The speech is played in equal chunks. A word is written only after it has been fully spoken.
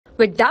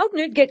With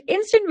Doubtnut, get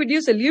instant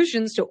video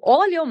solutions to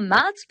all your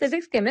maths,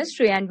 physics,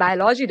 chemistry, and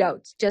biology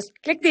doubts. Just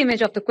click the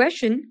image of the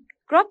question,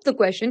 crop the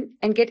question,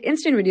 and get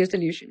instant video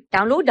solution.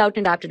 Download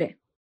Doubtnut app today.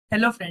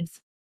 Hello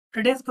friends,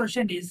 today's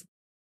question is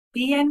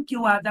P and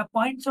Q are the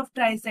points of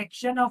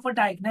trisection of a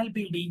diagonal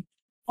BD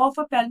of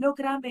a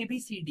parallelogram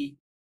ABCD.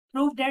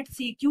 Prove that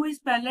CQ is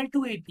parallel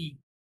to AP.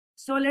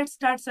 So let's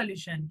start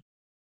solution.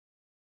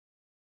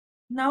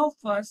 Now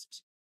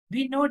first,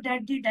 we know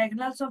that the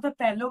diagonals of the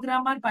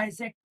parallelogram are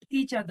bisect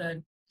each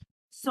other.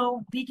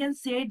 So we can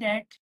say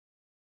that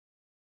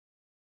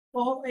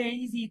OA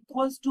is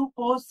equals to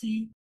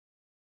OC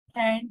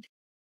and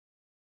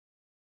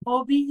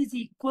OB is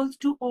equals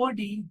to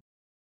OD.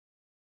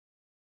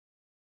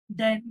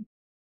 Then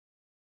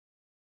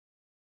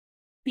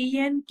P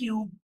and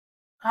Q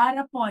are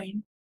a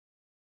point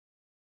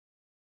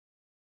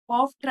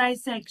of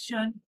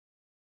trisection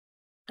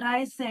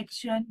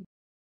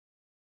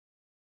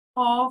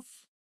of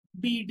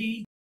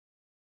BD.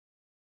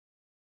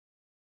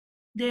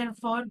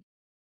 Therefore,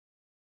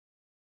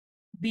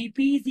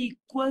 BP is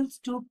equals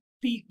to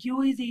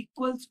PQ is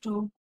equals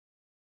to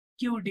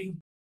QD.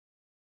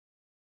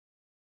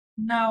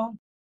 Now,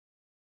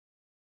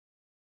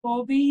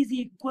 OB is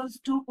equals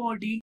to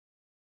OD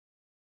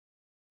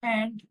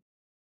and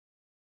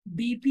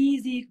BP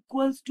is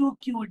equals to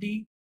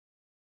QD.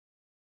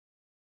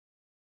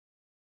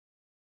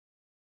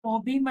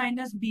 OB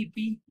minus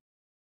BP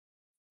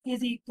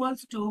is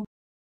equals to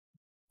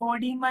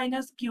OD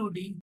minus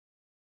QD,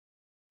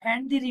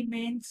 and the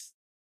remains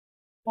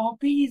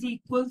OP is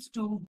equals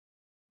to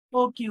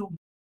OQ.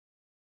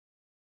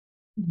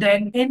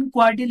 Then in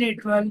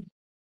quadrilateral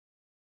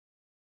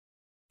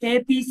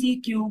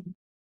ABCQ,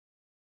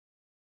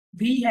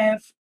 we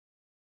have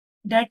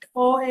that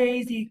OA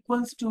is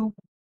equals to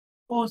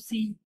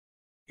OC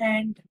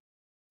and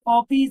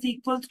OP is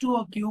equals to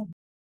OQ.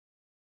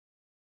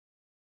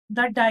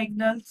 The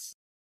diagonals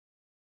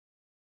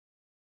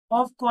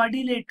of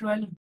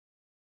quadrilateral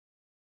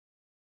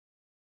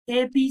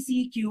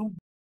ABCQ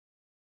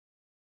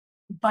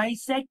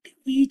bisect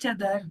each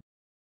other.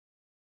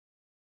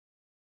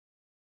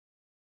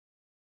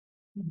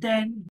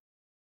 Then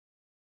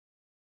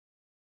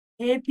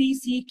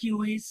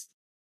ABCQ is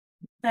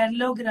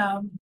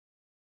parallelogram,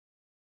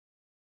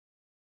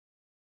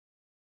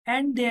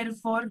 and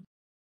therefore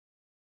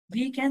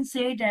we can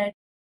say that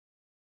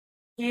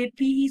AP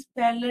is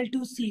parallel to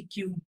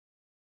CQ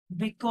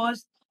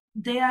because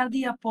they are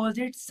the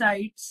opposite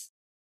sides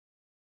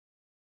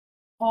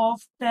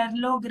of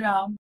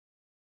parallelogram.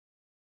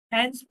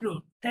 Hence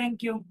proved.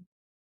 Thank you.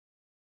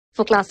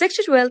 For class 6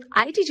 to 12,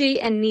 IIT JEE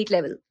and NEET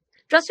level.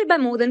 Trusted by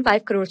more than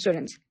 5 crore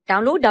students.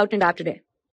 Download Doubtnut app today.